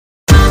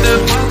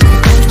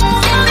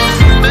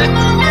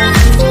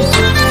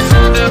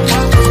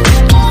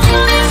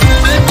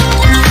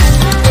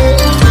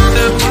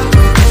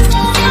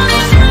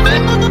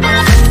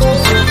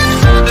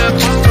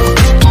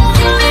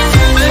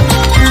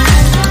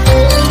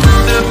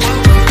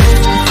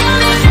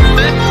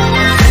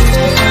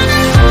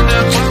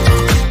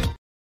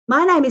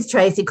name is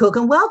Tracy Cook,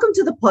 and welcome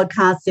to the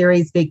podcast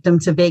series Victim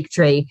to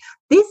Victory.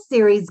 This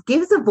series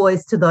gives a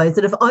voice to those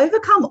that have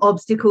overcome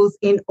obstacles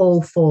in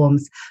all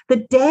forms,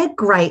 that dare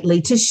greatly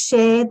to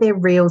share their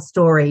real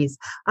stories.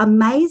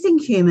 Amazing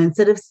humans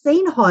that have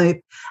seen hope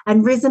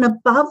and risen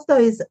above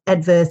those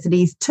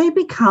adversities to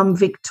become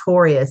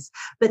victorious,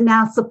 but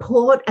now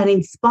support and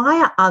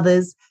inspire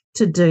others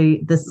to do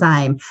the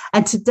same.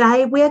 And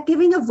today we are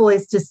giving a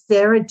voice to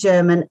Sara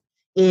German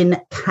in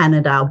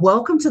Canada.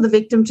 Welcome to the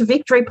Victim to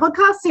Victory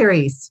podcast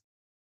series.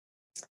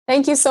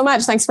 Thank you so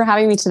much. Thanks for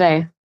having me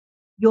today.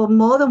 You're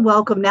more than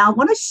welcome. Now, I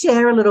want to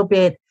share a little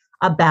bit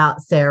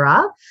about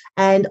Sara,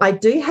 and I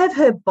do have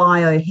her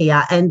bio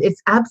here, and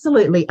it's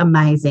absolutely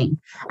amazing.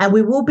 And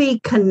we will be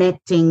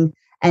connecting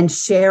and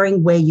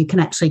sharing where you can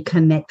actually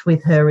connect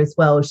with her as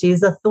well. She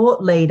is a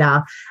thought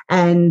leader,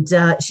 and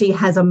she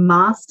has a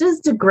master's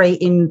degree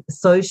in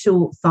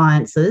social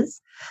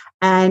sciences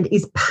and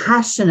is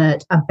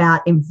passionate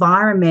about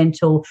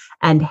environmental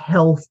and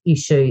health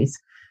issues.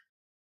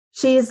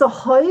 She is the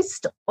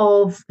host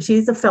of,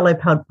 she's a fellow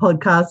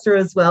podcaster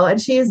as well,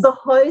 and she is the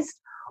host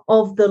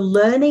of the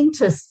Learning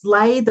to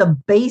Slay the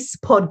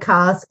Beast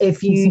podcast.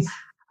 If you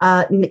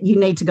you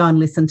need to go and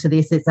listen to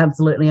this. It's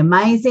absolutely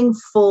amazing,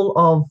 full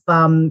of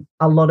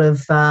a lot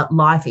of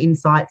life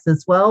insights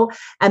as well,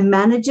 and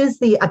manages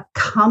the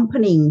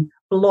accompanying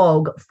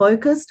blog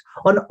focused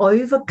on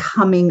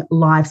overcoming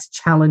life's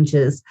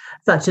challenges,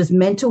 such as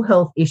mental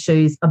health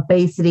issues,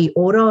 obesity,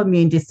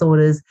 autoimmune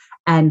disorders,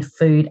 and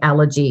food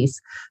allergies.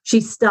 She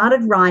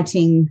started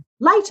writing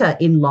later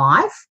in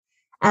life,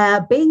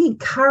 being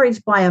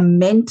encouraged by a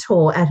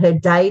mentor at her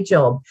day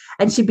job,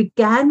 and she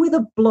began with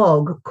a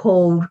blog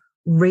called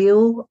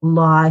Real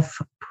Life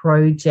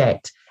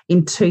Project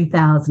in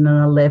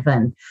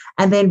 2011,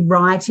 and then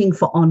writing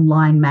for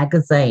online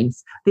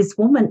magazines. This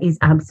woman is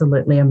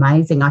absolutely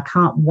amazing. I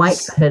can't wait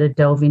for her to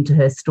delve into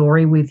her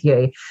story with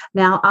you.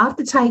 Now,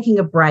 after taking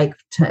a break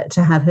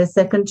to have her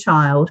second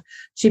child,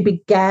 she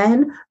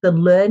began the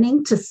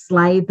Learning to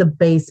Slay the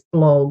Beast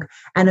blog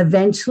and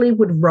eventually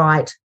would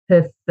write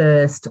her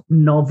first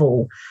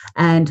novel.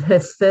 And her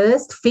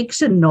first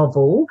fiction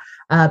novel,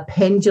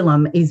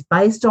 Pendulum, is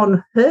based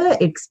on her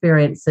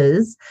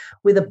experiences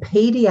with a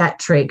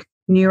pediatric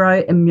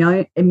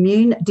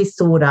neuroimmune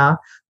disorder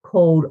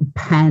called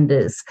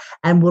pandas,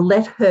 and we'll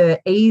let her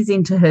ease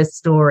into her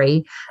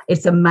story.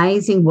 It's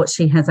amazing what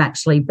she has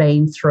actually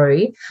been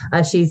through.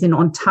 She's in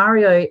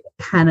Ontario,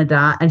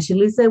 Canada, and she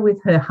lives there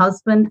with her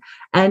husband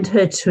and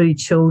her two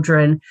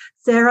children.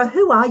 Sara,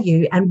 who are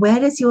you and where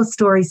does your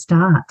story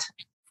start?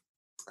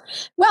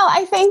 Well,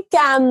 I think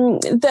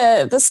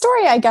the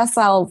story I guess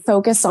I'll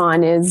focus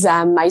on is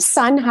my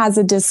son has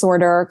a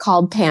disorder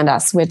called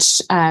PANDAS,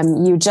 which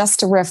you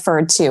just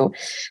referred to.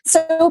 So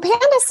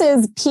PANDAS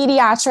is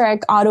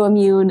pediatric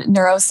autoimmune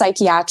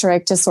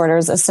neuropsychiatric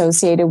disorders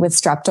associated with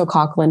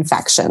streptococcal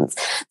infections.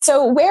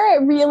 So where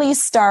it really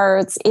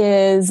starts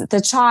is the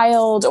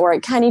child, or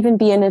it can even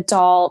be an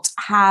adult,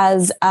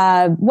 has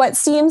what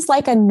seems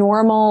like a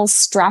normal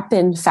strep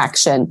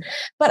infection.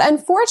 But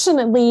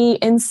unfortunately,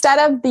 instead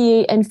of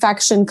the infection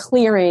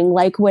clearing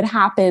like would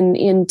happen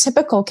in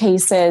typical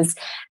cases,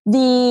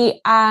 the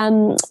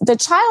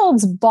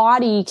child's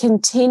body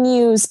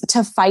continues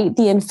to fight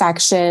the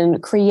infection,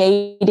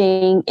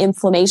 creating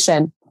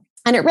inflammation.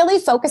 And it really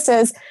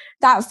focuses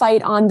that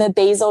fight on the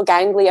basal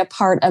ganglia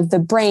part of the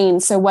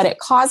brain. So what it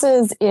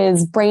causes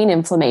is brain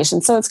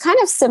inflammation. So it's kind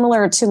of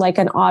similar to like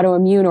an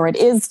autoimmune, or it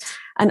is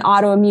an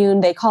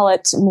autoimmune. They call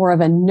it more of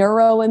a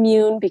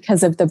neuroimmune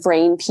because of the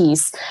brain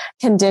piece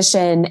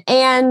condition.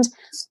 And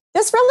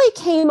this really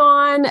came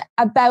on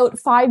about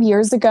 5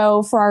 years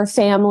ago for our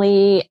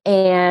family.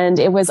 And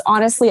it was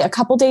honestly a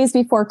couple days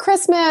before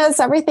Christmas.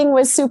 Everything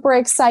was super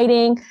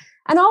exciting.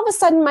 And all of a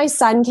sudden, my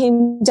son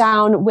came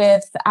down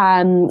with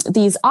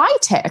these eye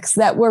tics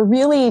that were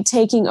really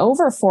taking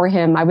over for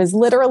him. I was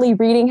literally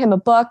reading him a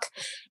book,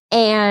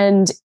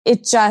 and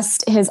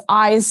his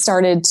eyes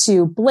started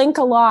to blink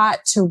a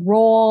lot, to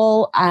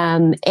roll.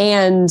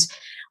 And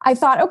I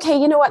thought, okay,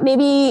 you know what?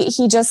 Maybe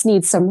he just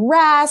needs some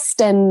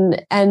rest,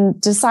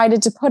 and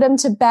decided to put him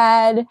to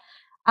bed.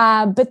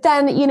 But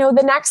then,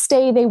 the next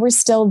day they were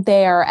still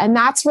there. And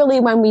that's really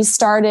when we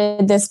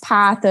started this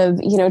path of,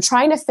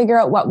 trying to figure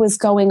out what was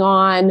going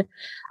on.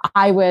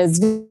 I was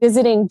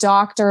visiting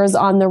doctors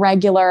on the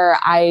regular.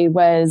 I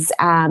was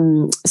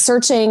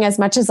searching as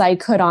much as I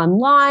could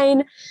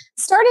online,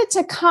 started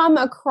to come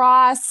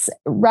across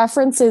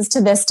references to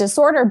this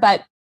disorder,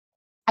 but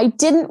I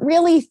didn't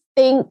really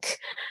think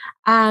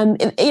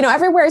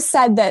everywhere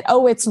said that,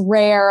 oh, it's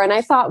rare. And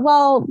I thought,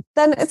 well,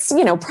 then it's,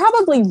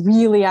 probably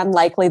really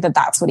unlikely that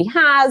that's what he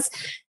has.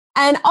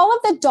 And all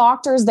of the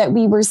doctors that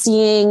we were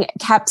seeing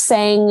kept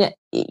saying,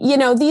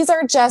 these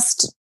are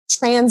just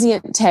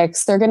transient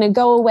tics. They're going to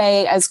go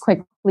away as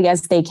quickly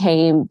as they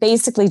came.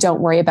 Basically,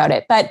 don't worry about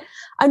it. But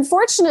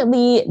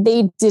unfortunately,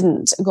 they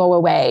didn't go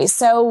away.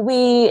 So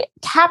we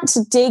kept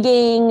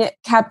digging,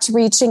 kept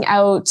reaching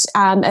out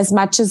as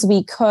much as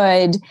we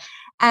could.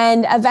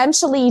 and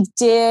eventually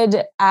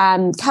did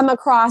come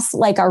across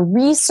like a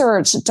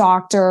research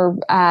doctor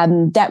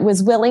that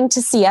was willing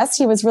to see us.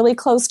 He was really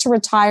close to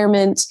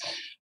retirement.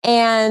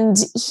 And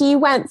he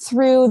went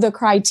through the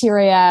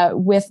criteria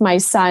with my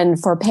son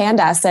for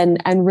PANDAS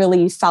and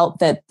really felt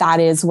that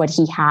that is what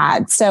he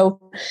had. So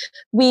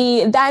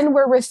we then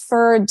were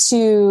referred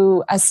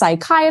to a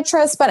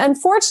psychiatrist, but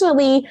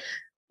unfortunately,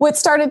 what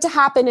started to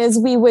happen is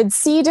we would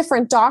see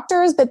different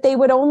doctors, but they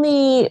would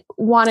only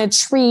want to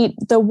treat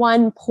the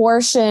one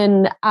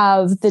portion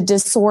of the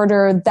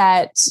disorder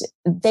that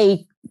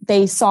they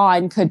saw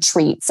and could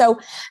treat. So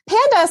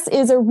PANDAS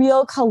is a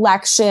real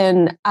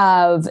collection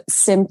of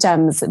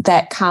symptoms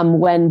that come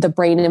when the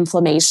brain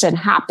inflammation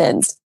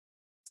happens.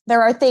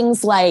 There are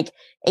things like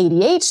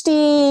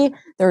ADHD,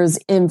 there's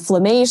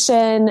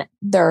inflammation,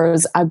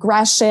 there's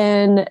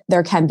aggression,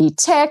 there can be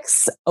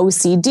tics,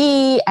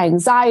 OCD,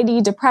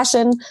 anxiety,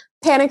 depression,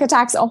 panic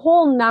attacks, a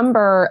whole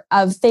number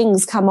of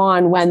things come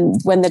on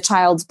when the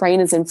child's brain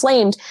is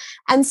inflamed.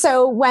 And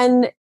so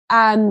when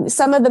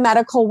some of the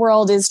medical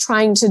world is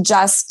trying to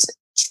just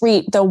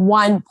treat the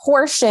one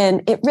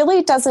portion, it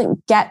really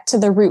doesn't get to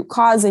the root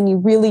cause, and you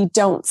really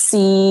don't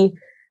see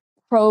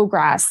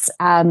progress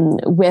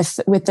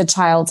with the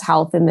child's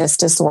health in this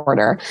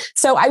disorder.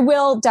 So I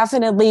will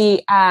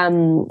definitely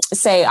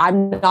say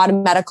I'm not a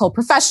medical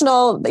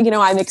professional.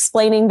 I'm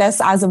explaining this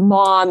as a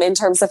mom in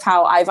terms of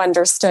how I've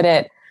understood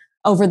it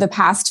over the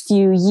past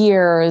few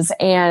years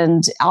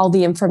and all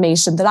the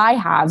information that I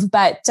have.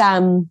 But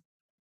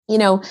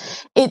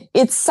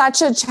it's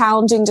such a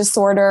challenging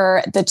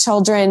disorder. The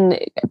children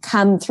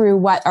come through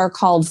what are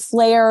called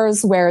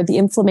flares, where the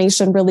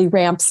inflammation really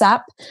ramps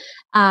up.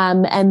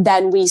 And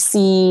then we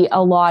see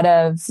a lot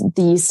of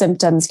the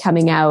symptoms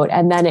coming out,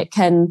 and then it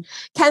can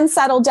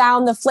settle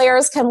down. The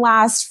flares can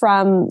last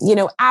from,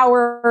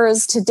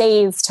 hours to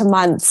days to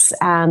months.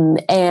 And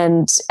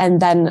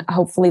then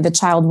hopefully the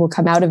child will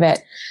come out of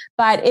it.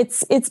 But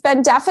it's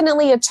been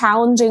definitely a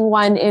challenging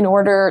one in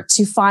order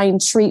to find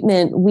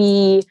treatment.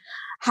 We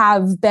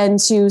have been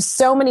to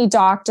so many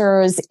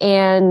doctors,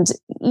 and,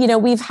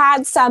 we've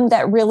had some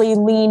that really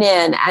lean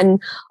in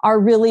and are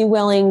really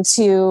willing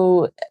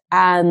to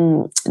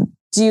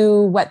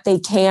do what they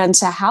can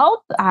to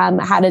help.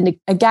 Had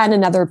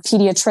another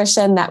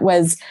pediatrician that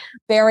was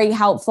very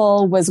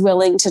helpful, was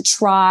willing to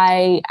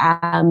try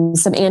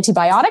some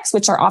antibiotics,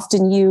 which are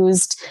often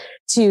used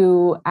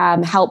to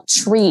help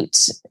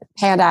treat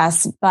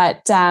PANDAS.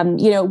 But,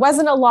 it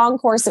wasn't a long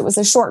course. It was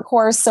a short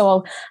course.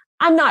 So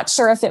I'm not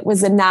sure if it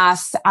was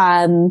enough.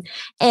 And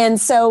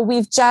so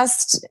we've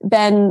just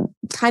been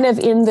kind of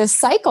in this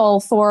cycle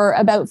for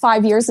about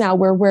 5 years now,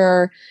 where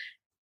we're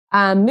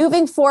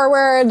moving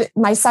forward.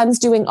 My son's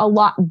doing a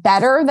lot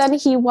better than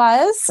he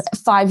was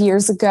 5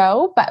 years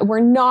ago, but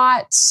we're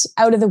not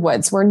out of the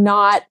woods. We're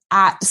not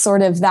at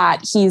sort of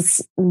that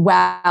he's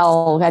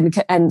well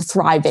and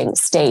thriving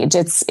stage.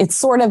 It's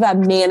sort of a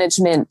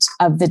management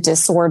of the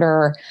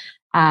disorder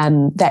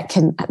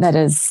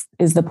that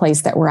is the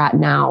place that we're at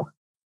now.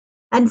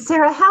 And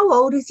Sarah, how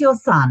old is your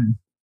son?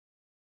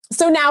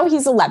 So now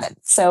he's 11.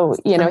 So,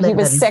 11. He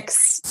was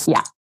 6.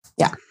 Yeah.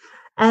 Yeah.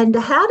 And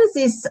how does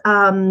this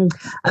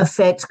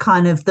affect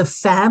kind of the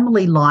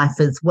family life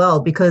as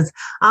well? Because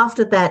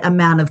after that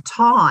amount of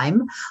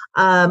time,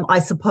 I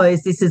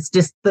suppose this is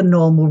just the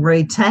normal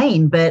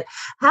routine, but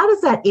how does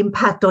that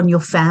impact on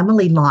your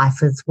family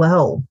life as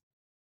well?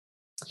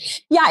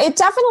 Yeah, it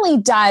definitely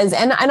does.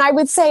 And I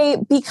would say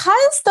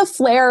because the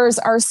flares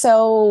are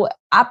so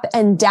up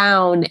and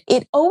down,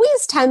 it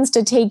always tends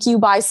to take you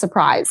by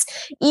surprise.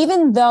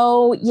 Even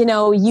though,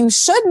 you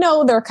should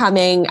know they're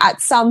coming at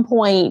some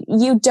point,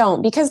 you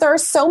don't, because there are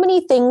so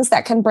many things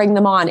that can bring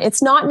them on.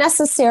 It's not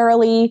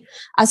necessarily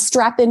a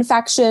strep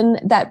infection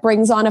that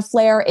brings on a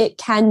flare. It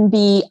can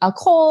be a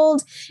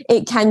cold.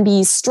 It can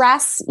be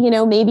stress.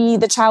 Maybe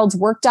the child's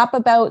worked up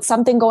about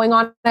something going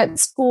on at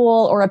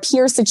school or a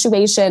peer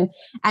situation,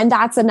 and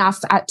that's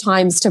enough at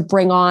times to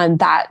bring on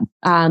that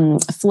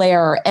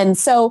flare. And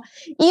so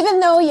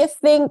even though you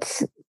think,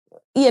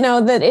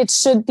 that it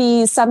should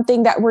be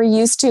something that we're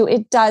used to,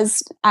 it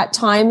does at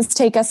times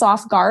take us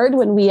off guard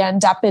when we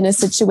end up in a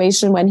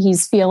situation when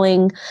he's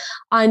feeling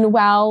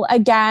unwell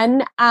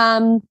again.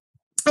 And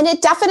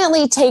it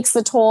definitely takes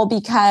the toll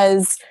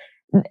because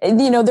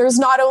there's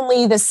not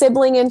only the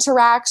sibling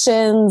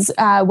interactions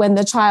when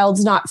the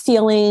child's not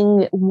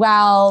feeling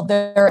well,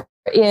 there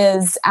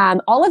is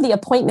all of the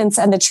appointments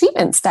and the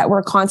treatments that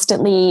we're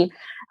constantly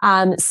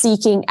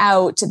seeking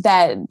out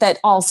that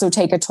also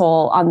take a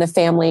toll on the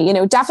family.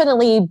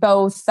 Definitely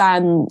both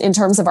in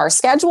terms of our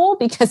schedule,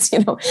 because,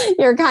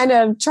 you're kind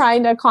of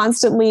trying to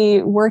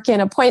constantly work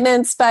in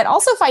appointments, but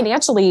also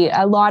financially,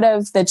 a lot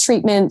of the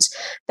treatment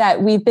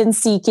that we've been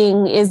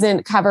seeking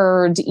isn't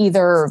covered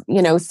either,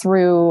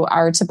 through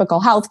our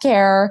typical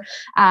healthcare.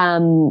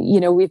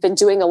 We've been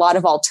doing a lot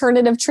of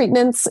alternative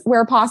treatments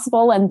where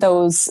possible, and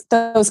those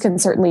can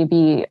certainly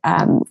be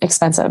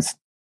expensive.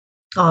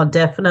 Oh,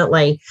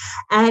 definitely.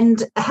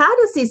 And how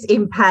does this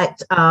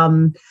impact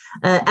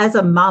as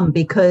a mum?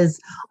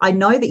 Because I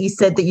know that you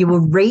said that you were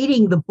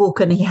reading the book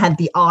and he had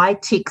the eye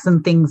ticks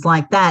and things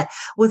like that.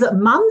 Was it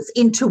mum's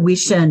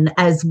intuition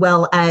as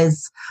well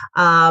as,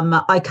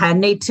 okay, I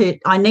need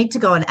to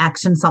go and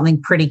action something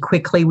pretty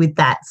quickly with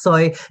that?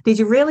 So did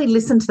you really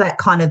listen to that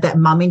kind of that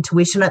mum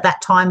intuition at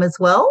that time as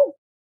well?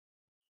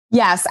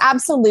 Yes,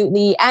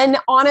 absolutely. And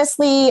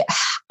honestly,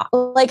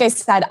 like I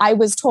said, I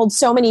was told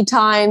so many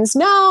times,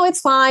 no, it's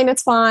fine.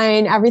 It's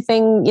fine.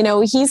 Everything,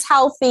 he's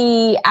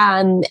healthy.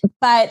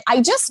 But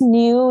I just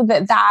knew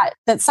that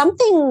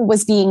something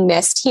was being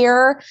missed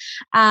here.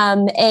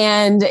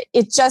 And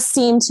it just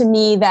seemed to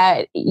me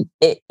that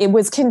it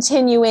was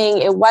continuing.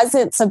 It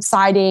wasn't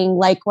subsiding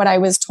like what I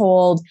was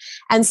told.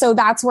 And so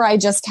that's where I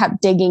just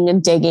kept digging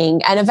and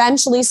digging and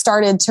eventually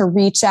started to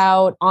reach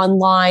out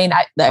online.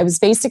 I was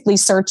basically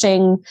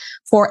searching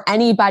for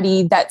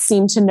anybody that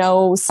seemed to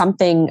know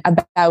something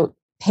about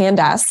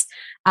PANDAS,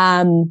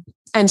 and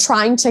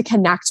trying to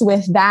connect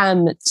with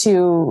them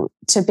to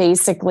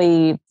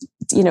basically,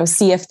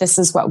 see if this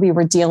is what we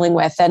were dealing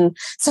with. And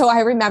so I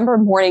remember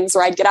mornings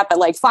where I'd get up at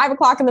like 5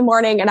 o'clock in the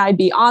morning and I'd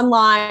be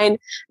online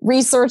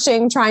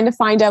researching, trying to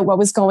find out what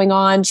was going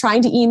on,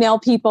 trying to email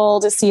people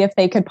to see if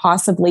they could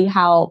possibly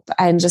help,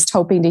 and just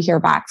hoping to hear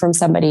back from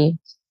somebody.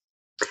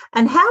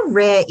 And how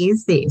rare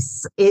is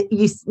this?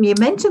 You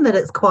mentioned that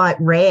it's quite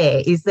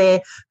rare. Is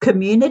there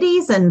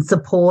communities and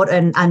support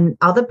and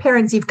other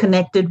parents you've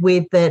connected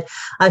with that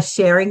are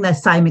sharing the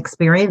same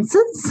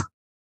experiences?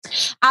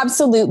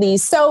 Absolutely.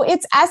 So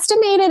it's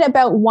estimated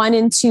about 1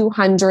 in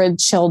 200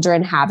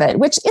 children have it,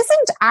 which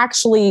isn't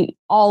actually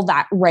all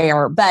that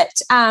rare,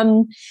 but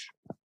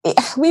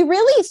we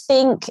really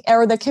think,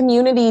 or the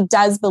community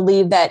does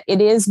believe, that it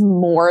is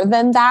more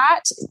than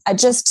that.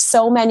 Just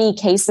so many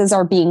cases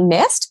are being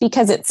missed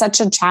because it's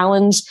such a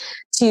challenge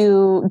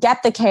to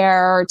get the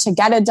care, to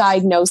get a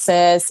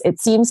diagnosis. It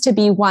seems to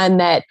be one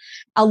that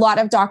a lot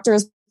of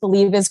doctors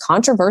believe is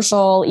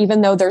controversial, even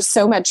though there's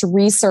so much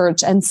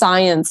research and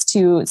science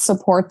to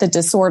support the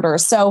disorder.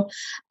 So,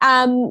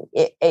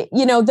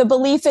 the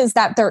belief is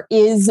that there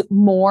is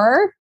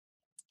more.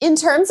 In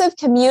terms of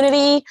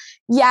community,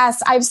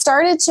 yes, I've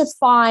started to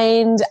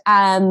find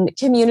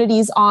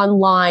communities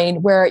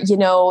online where,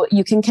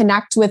 you can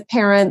connect with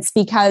parents,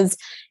 because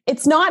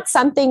it's not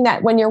something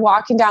that when you're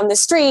walking down the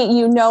street,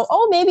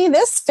 oh, maybe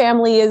this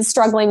family is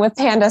struggling with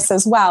PANDAS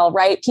as well,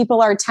 right? People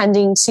are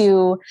tending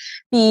to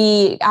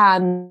be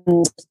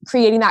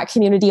creating that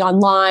community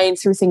online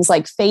through things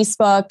like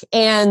Facebook.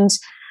 And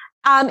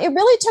it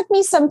really took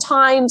me some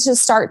time to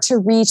start to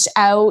reach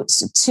out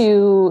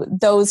to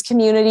those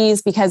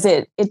communities, because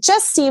it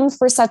just seemed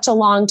for such a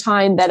long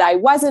time that I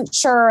wasn't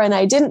sure and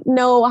I didn't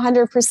know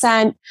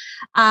 100%.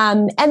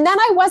 And then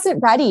I wasn't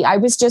ready. I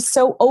was just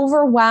so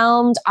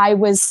overwhelmed. I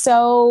was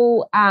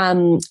so,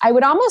 I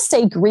would almost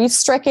say grief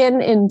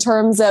stricken in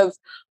terms of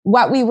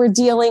what we were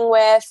dealing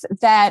with,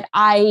 that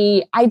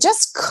I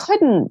just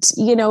couldn't,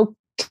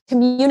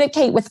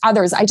 communicate with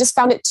others. I just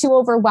found it too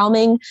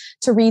overwhelming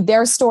to read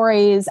their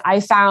stories. I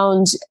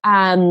found,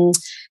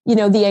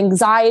 the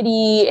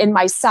anxiety in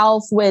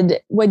myself would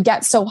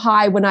get so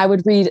high when I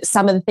would read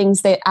some of the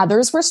things that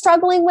others were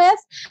struggling with.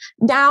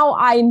 Now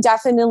I'm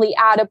definitely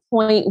at a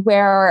point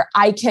where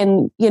I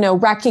can,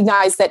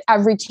 recognize that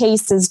every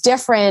case is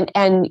different.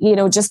 And,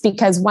 just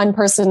because one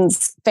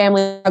person's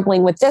family is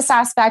struggling with this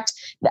aspect,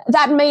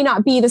 that may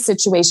not be the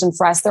situation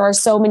for us. There are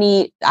so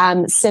many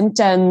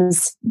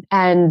symptoms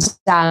and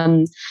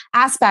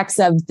aspects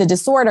of the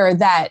disorder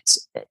that,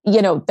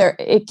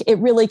 it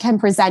really can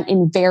present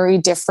in very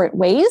different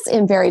ways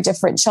in very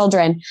different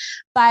children.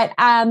 But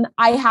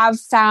I have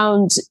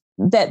found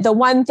that the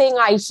one thing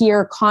I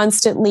hear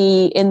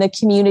constantly in the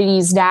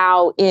communities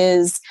now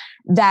is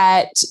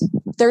that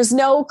there's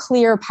no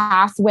clear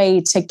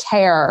pathway to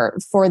care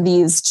for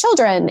these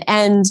children.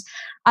 And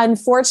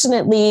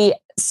unfortunately,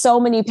 so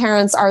many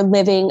parents are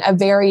living a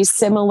very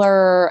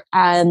similar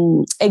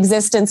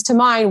existence to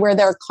mine, where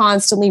they're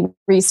constantly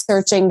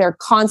researching, they're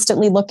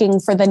constantly looking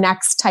for the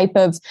next type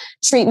of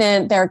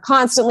treatment, they're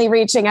constantly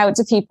reaching out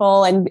to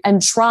people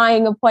and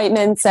trying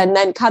appointments, and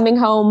then coming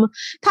home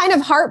kind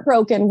of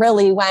heartbroken,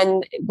 really,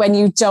 when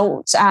you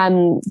don't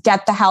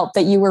get the help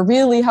that you were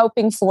really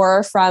hoping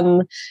for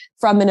from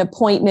an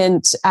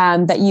appointment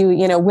that you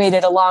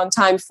waited a long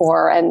time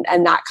for, and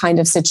that kind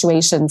of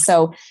situation.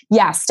 So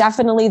yes,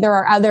 definitely there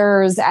are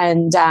others,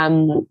 and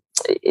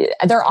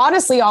they're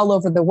honestly all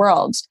over the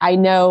world. I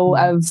know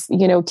of,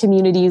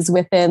 communities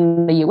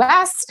within the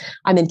US.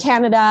 I'm in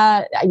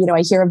Canada.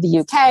 I hear of the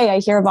UK. I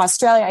hear of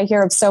Australia. I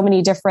hear of so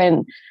many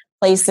different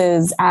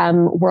places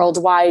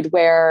worldwide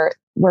where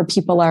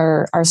people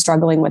are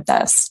struggling with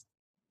this.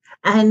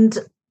 And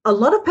a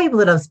lot of people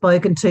that I've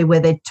spoken to where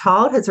their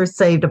child has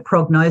received a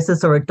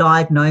prognosis or a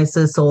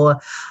diagnosis or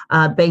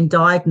been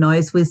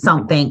diagnosed with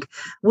something,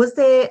 was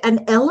there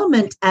an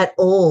element at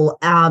all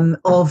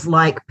of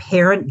like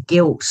parent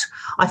guilt?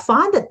 I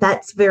find that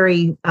that's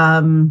very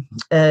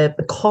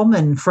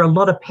common for a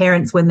lot of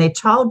parents when their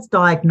child's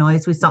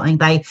diagnosed with something.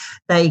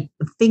 They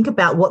think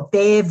about what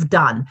they've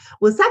done.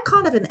 Was that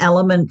kind of an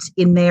element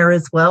in there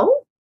as well?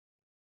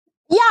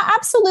 Yeah,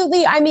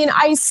 absolutely. I mean,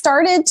 I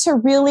started to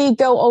really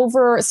go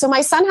over. So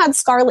my son had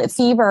scarlet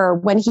fever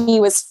when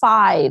he was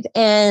 5,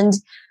 and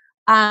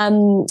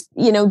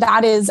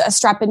that is a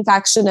strep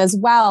infection as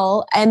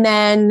well. And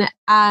then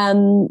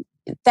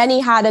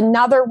he had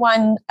another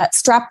one,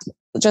 strep,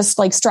 just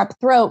like strep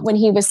throat, when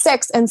he was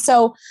 6. And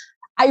so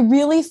I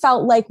really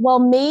felt like, well,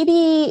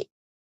 maybe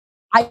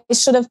I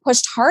should have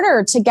pushed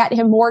harder to get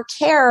him more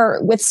care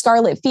with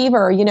scarlet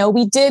fever.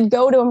 We did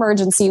go to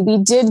emergency, we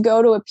did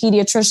go to a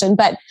pediatrician,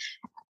 but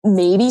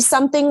maybe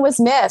something was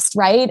missed,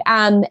 right?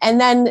 And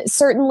then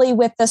certainly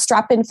with the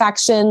strep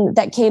infection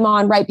that came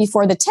on right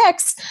before the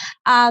ticks,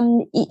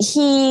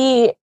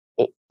 he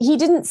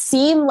didn't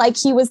seem like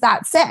he was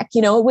that sick.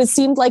 It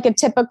seemed like a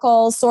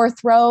typical sore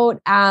throat.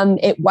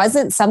 It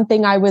wasn't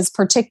something I was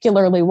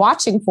particularly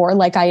watching for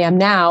like I am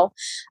now.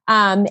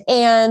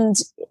 And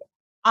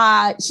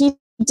he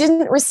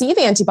didn't receive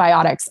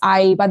antibiotics.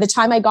 By the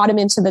time I got him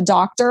into the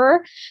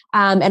doctor,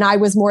 and I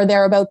was more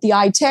there about the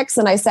eye ticks,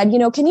 and I said,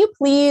 can you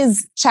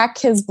please check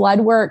his blood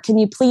work? Can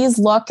you please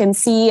look and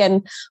see?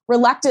 And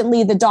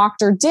reluctantly, the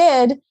doctor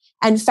did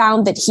and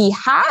found that he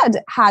had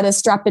a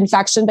strep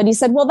infection. But he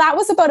said, well, that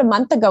was about a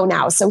month ago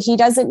now, so he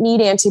doesn't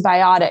need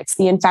antibiotics.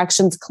 The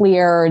infection's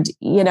cleared,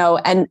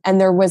 and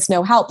there was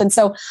no help. And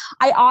so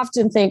I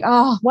often think,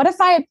 oh, what if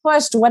I had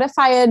pushed? What if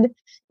I had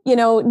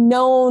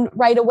known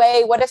right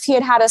away? What if he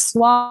had a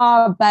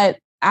swab? But,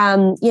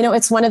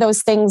 it's one of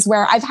those things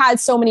where I've had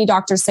so many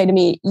doctors say to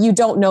me, you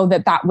don't know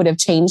that would have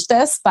changed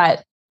this,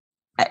 but,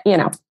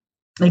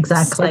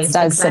 Exactly. It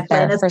does sit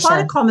there, and it's for quite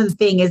sure. a common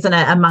thing, isn't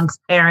it, amongst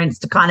parents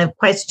to kind of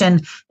question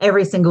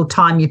every single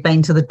time you've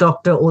been to the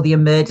doctor or the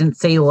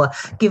emergency or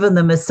given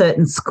them a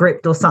certain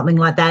script or something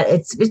like that.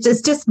 It's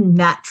just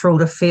natural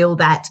to feel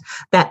that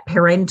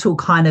parental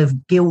kind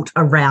of guilt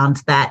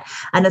around that.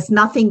 And it's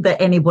nothing that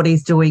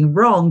anybody's doing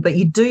wrong, but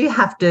you do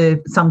have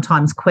to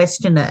sometimes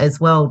question it as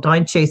well,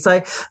 don't you?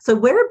 So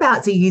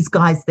whereabouts are you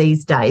guys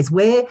these days?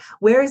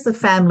 Where is the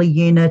family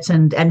unit,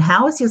 and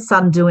how is your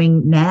son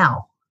doing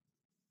now?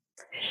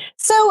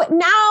 So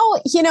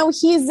now,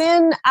 he's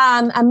in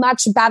a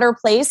much better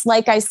place.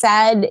 Like I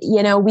said,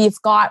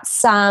 we've got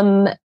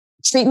some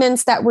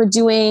treatments that we're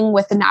doing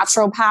with the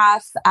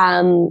naturopath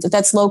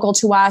that's local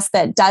to us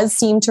that does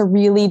seem to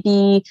really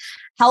be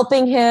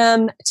helping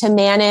him to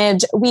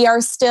manage. We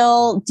are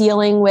still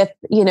dealing with,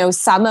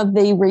 some of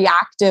the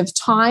reactive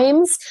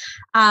times,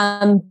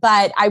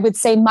 but I would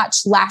say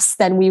much less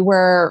than we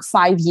were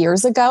 5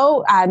 years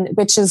ago,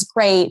 which is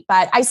great.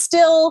 But I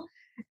still,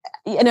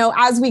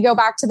 as we go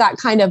back to that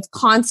kind of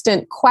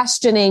constant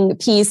questioning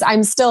piece,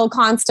 I'm still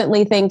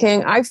constantly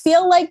thinking, I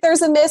feel like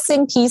there's a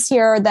missing piece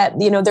here, that,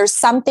 there's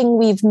something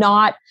we've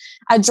not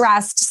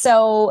addressed.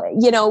 So,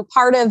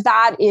 part of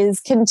that is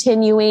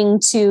continuing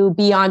to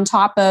be on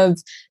top of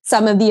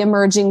some of the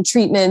emerging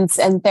treatments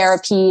and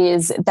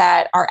therapies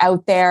that are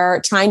out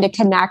there, trying to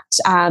connect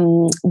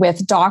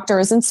with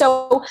doctors. And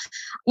so,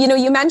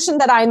 you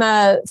mentioned that I'm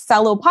a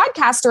fellow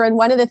podcaster, and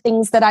one of the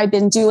things that I've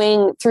been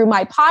doing through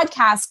my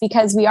podcast,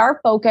 because we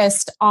are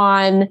focused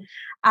on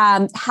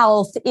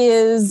health,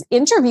 is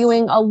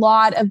interviewing a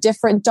lot of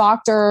different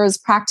doctors,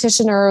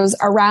 practitioners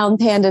around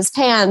Pandas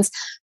Pans,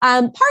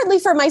 partly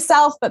for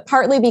myself, but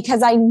partly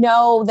because I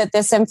know that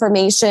this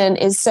information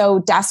is so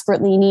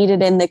desperately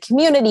needed in the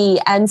community.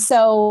 And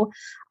so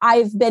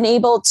I've been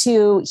able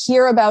to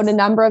hear about a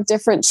number of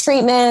different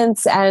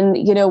treatments, and,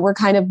 we're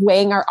kind of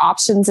weighing our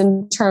options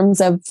in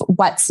terms of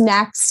what's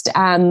next,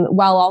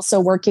 while also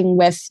working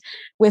with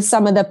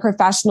some of the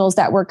professionals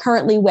that we're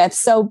currently with.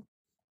 So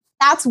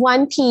that's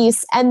one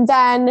piece. And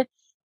then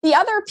the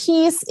other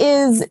piece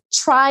is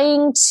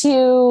trying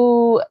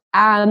to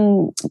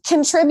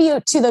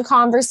contribute to the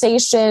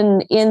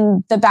conversation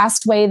in the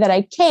best way that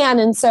I can.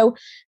 And so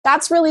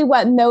that's really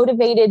what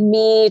motivated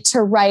me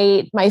to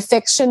write my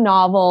fiction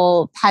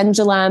novel,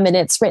 Pendulum, and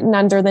it's written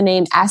under the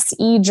name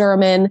S.E.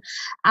 German.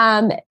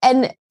 And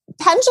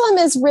Pendulum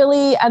is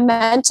really a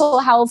mental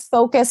health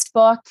focused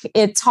book.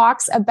 It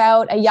talks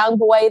about a young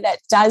boy that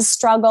does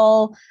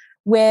struggle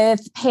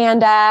with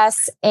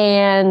PANDAS,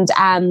 and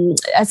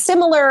a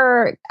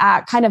similar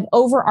kind of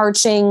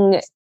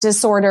overarching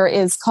disorder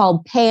is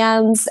called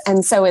PANS.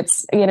 And so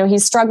it's,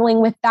 he's struggling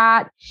with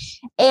that.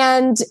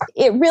 And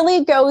it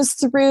really goes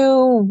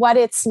through what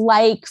it's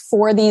like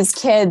for these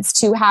kids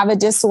to have a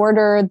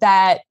disorder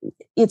that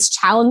it's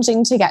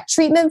challenging to get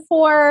treatment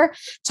for,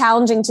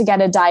 challenging to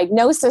get a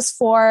diagnosis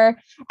for.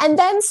 And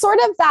then sort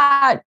of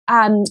that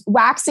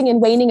waxing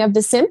and waning of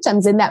the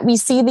symptoms, in that we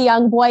see the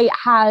young boy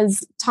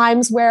has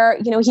times where,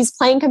 he's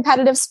playing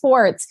competitive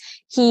sports,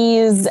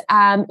 he's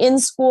in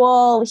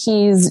school,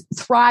 he's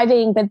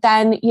thriving, but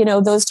then,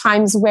 those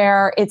times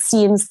where it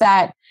seems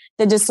that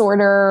the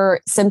disorder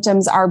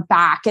symptoms are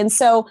back. And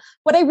so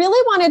what I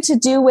really wanted to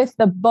do with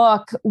the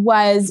book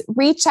was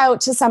reach out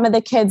to some of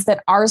the kids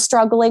that are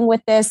struggling with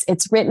this.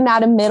 It's written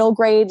at a middle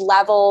grade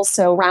level,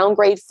 so around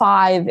grade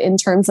 5 in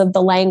terms of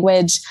the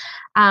language.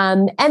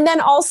 And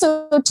then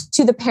also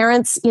to the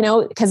parents,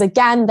 because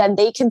again, then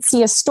they can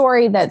see a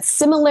story that's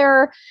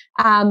similar,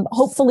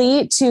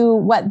 hopefully, to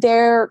what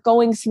they're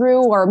going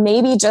through, or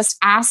maybe just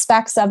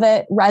aspects of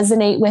it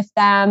resonate with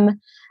them.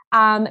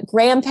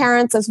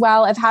 Grandparents as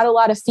well. I've had a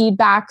lot of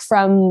feedback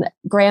from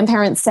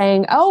grandparents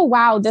saying, oh,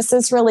 wow, this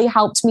has really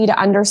helped me to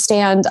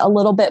understand a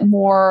little bit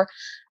more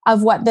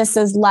of what this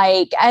is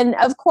like. And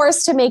of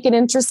course, to make it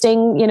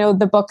interesting,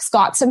 the book's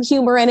got some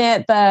humor in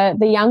it. The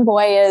young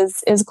boy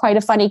is quite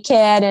a funny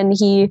kid, and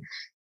he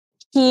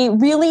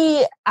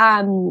really,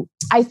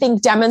 I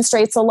think,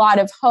 demonstrates a lot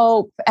of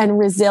hope and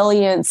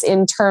resilience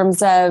in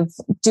terms of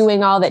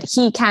doing all that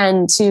he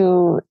can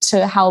to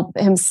help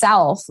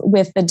himself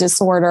with the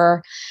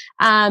disorder.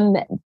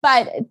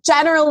 But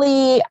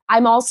generally,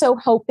 I'm also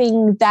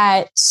hoping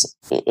that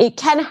it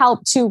can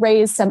help to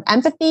raise some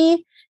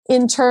empathy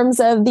in terms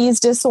of these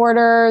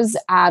disorders,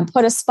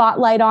 put a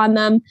spotlight on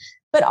them,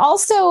 but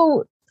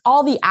also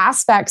all the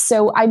aspects.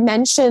 So I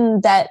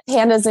mentioned that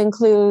PANDAS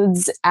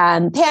includes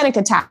panic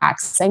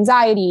attacks,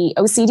 anxiety,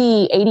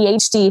 OCD,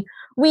 ADHD.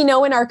 We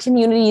know in our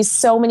communities,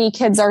 so many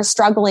kids are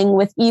struggling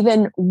with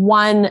even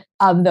one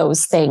of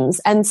those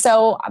things. And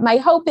so my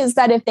hope is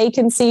that if they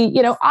can see,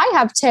 I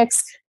have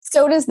tics,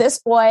 so does this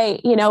boy,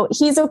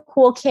 he's a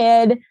cool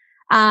kid.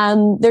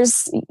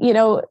 There's,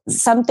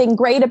 something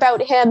great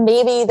about him.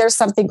 Maybe there's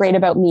something great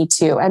about me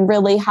too, and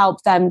really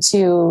help them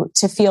to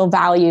feel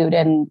valued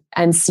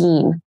and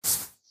seen.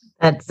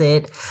 That's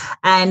it.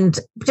 And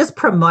just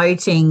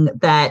promoting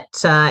that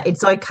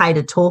it's okay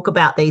to talk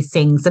about these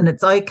things, and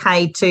it's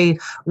okay to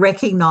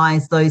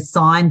recognize those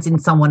signs in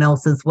someone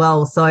else as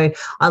well. So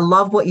I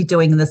love what you're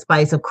doing in the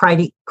space of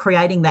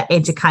creating that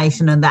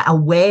education and that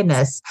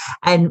awareness,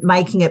 and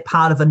making it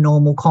part of a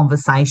normal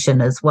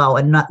conversation as well,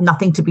 and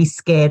nothing to be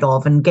scared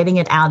of, and getting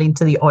it out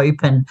into the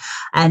open.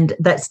 And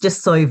that's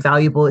just so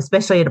valuable,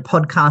 especially at a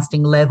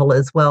podcasting level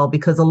as well,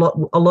 because a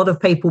lot of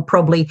people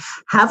probably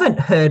haven't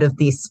heard of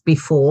this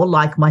before,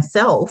 like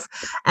myself.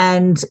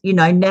 And,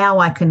 now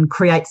I can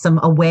create some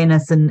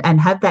awareness and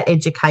have that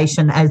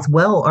education as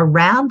well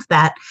around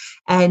that,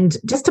 and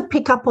just to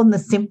pick up on the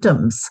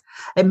symptoms.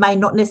 It may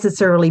not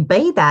necessarily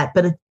be that,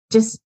 but it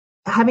just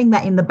having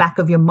that in the back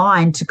of your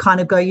mind to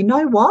kind of go, you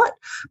know what,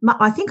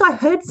 I think I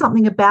heard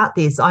something about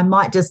this. I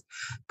might just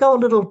go a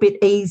little bit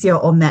easier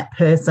on that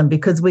person,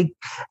 because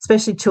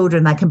especially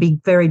children, they can be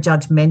very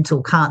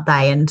judgmental, can't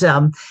they? And,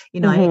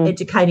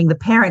 educating the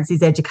parents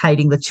is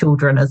educating the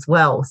children as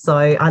well. So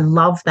I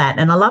love that.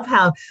 And I love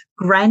how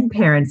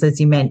grandparents,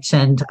 as you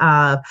mentioned,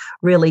 are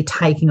really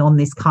taking on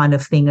this kind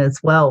of thing as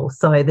well.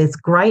 So there's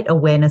great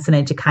awareness and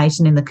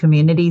education in the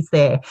communities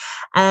there.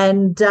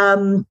 And,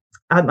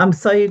 I'm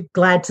so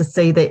glad to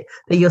see that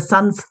your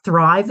son's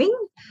thriving.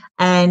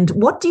 And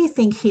what do you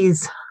think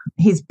his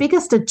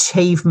biggest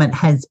achievement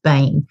has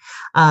been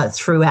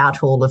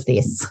throughout all of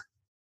this?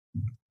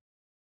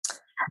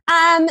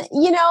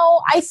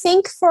 I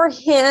think for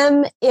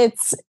him,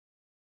 it's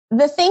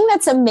the thing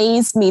that's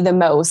amazed me the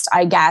most,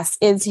 I guess,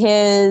 is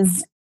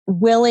his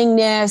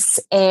willingness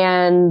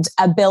and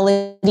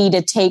ability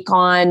to take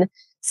on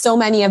so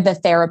many of the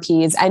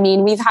therapies. I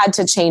mean, we've had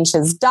to change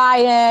his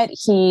diet.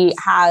 He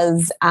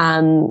has,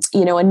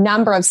 a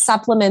number of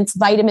supplements,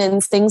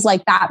 vitamins, things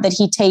like that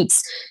he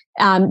takes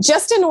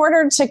just in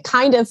order to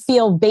kind of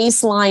feel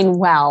baseline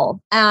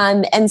well.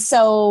 And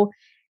so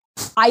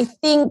I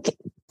think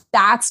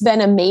that's been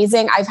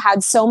amazing. I've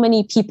had so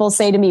many people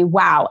say to me,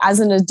 wow,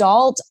 as an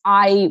adult,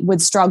 I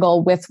would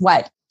struggle with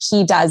what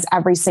he does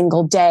every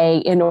single day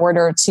in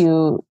order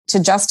to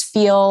just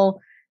feel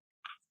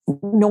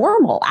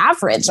normal,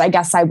 average, I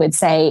guess I would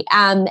say.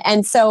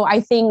 And so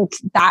I think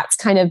that's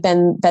kind of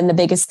been the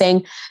biggest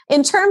thing.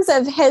 In terms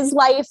of his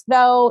life,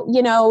 though,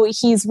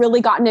 he's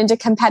really gotten into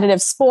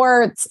competitive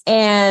sports.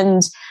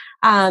 And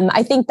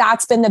I think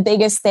that's been the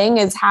biggest thing,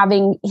 is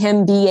having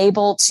him be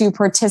able to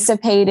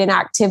participate in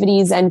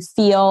activities and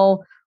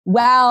feel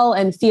well,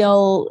 and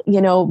feel,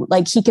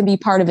 like he can be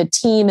part of a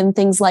team and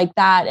things like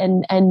that,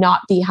 and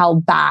not be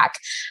held back.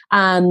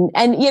 And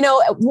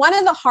one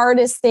of the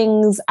hardest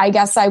things, I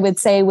guess I would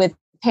say, with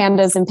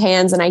PANDAS and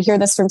PANS, and I hear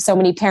this from so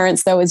many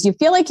parents, though, is you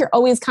feel like you're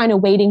always kind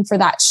of waiting for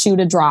that shoe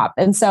to drop.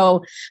 And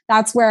so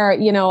that's where,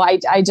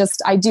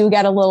 I do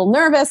get a little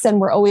nervous, and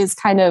we're always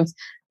kind of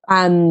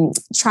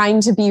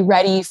trying to be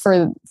ready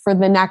for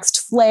the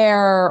next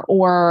flare.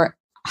 Or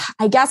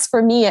I guess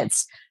for me,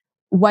 it's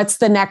what's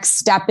the next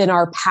step in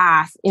our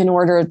path in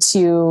order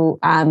to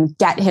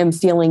get him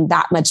feeling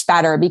that much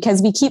better?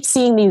 Because we keep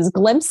seeing these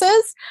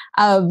glimpses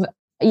of,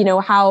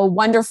 how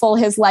wonderful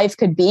his life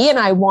could be. And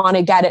I want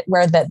to get it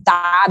where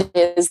that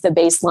is the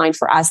baseline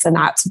for us. And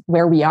that's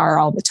where we are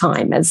all the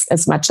time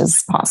as much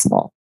as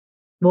possible.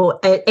 Well,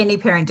 any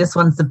parent just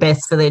wants the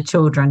best for their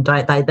children,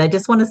 don't they? They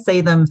just want to see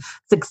them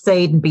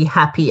succeed and be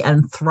happy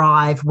and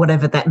thrive,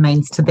 whatever that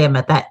means to them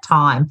at that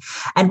time.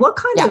 And what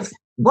kind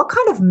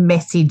of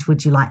message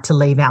would you like to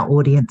leave our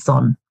audience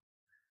on?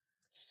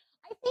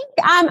 I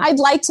think I'd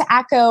like to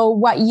echo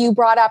what you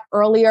brought up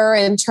earlier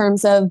in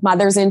terms of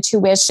mother's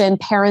intuition,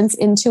 parents'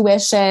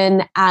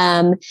 intuition.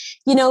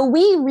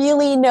 We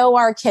really know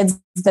our kids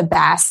the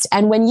best.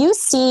 And when you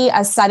see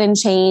a sudden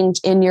change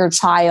in your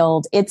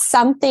child, it's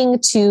something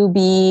to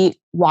be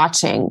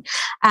watching,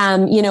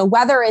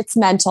 whether it's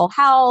mental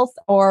health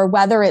or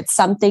whether it's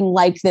something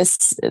like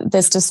this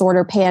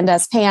disorder,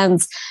 PANS,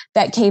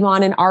 that came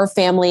on in our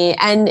family.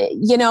 And,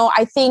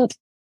 I think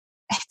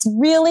it's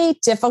really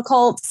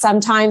difficult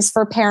sometimes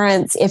for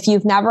parents, if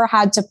you've never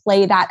had to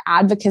play that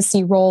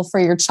advocacy role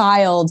for your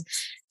child,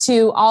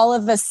 to all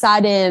of a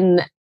sudden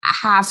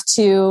have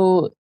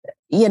to,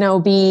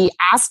 be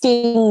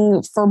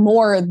asking for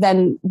more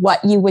than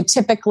what you would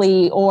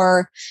typically,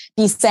 or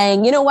be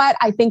saying, you know what,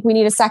 I think we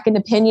need a second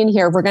opinion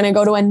here. We're going to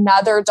go to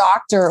another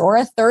doctor, or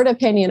a third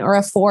opinion, or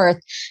a fourth.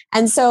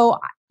 And so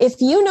if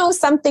you know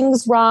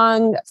something's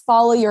wrong,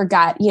 follow your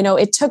gut.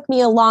 It took me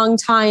a long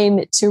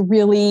time to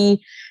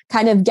really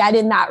kind of get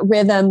in that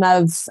rhythm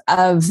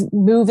of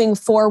moving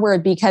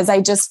forward, because I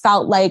just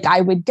felt like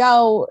I would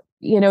go,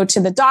 to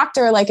the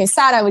doctor. Like I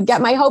said, I would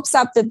get my hopes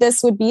up that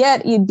this would be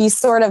it. You'd be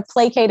sort of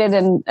placated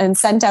and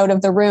sent out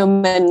of the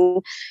room,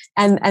 and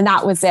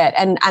that was it.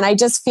 And I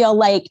just feel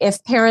like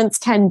if parents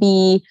can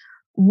be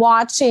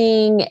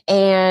watching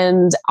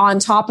and on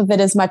top of it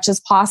as much as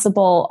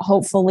possible,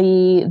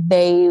 hopefully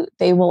they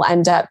will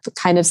end up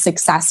kind of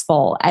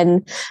successful.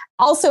 And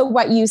also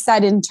what you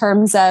said in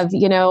terms of,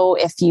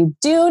 if you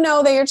do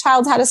know that your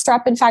child had a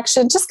strep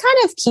infection, just kind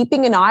of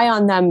keeping an eye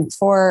on them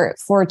for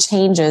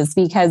changes,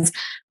 because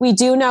we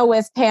do know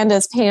with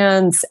PANS,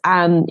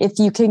 if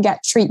you can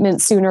get treatment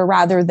sooner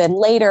rather than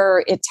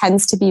later, it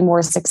tends to be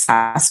more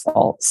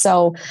successful.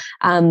 So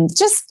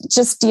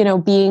just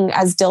being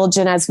as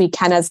diligent as we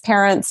can as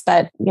parents,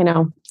 but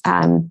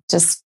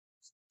just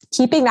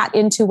keeping that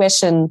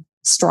intuition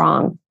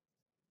strong.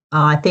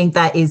 I think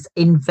that is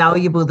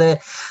invaluable, the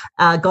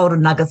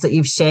golden nuggets that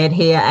you've shared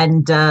here,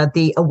 and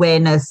the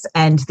awareness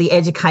and the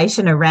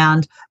education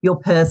around your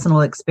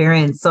personal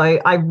experience. So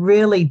I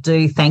really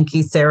do thank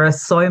you, Sara,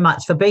 so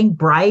much for being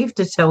brave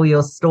to tell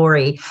your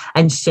story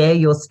and share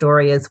your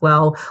story as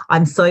well.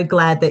 I'm so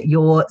glad that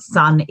your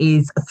son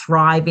is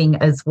thriving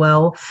as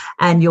well,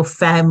 and your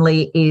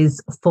family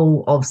is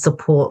full of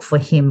support for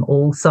him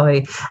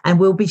also.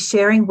 And we'll be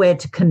sharing where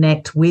to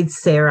connect with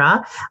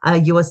Sara.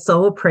 You are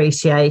so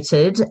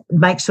appreciated.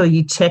 Make sure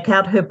you check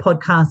out her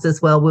podcast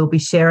as well. We'll be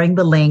sharing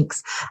the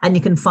links, and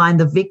you can find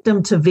the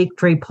Victim to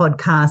Victory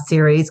podcast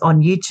series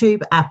on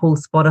YouTube, Apple,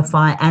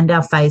 Spotify, and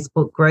our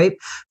Facebook group.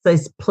 So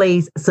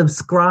please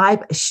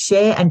subscribe,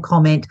 share, and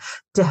comment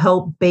to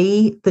help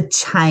be the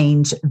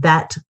change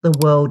that the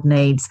world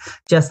needs,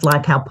 just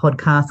like our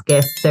podcast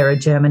guest, Sara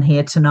German,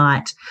 here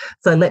tonight.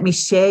 So let me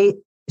share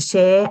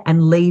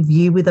and leave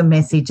you with a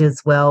message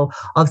as well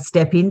of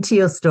step into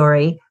your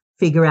story,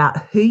 figure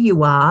out who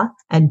you are,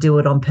 and do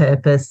it on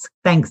purpose.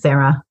 Thanks,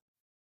 Sara.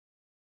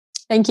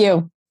 Thank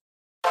you.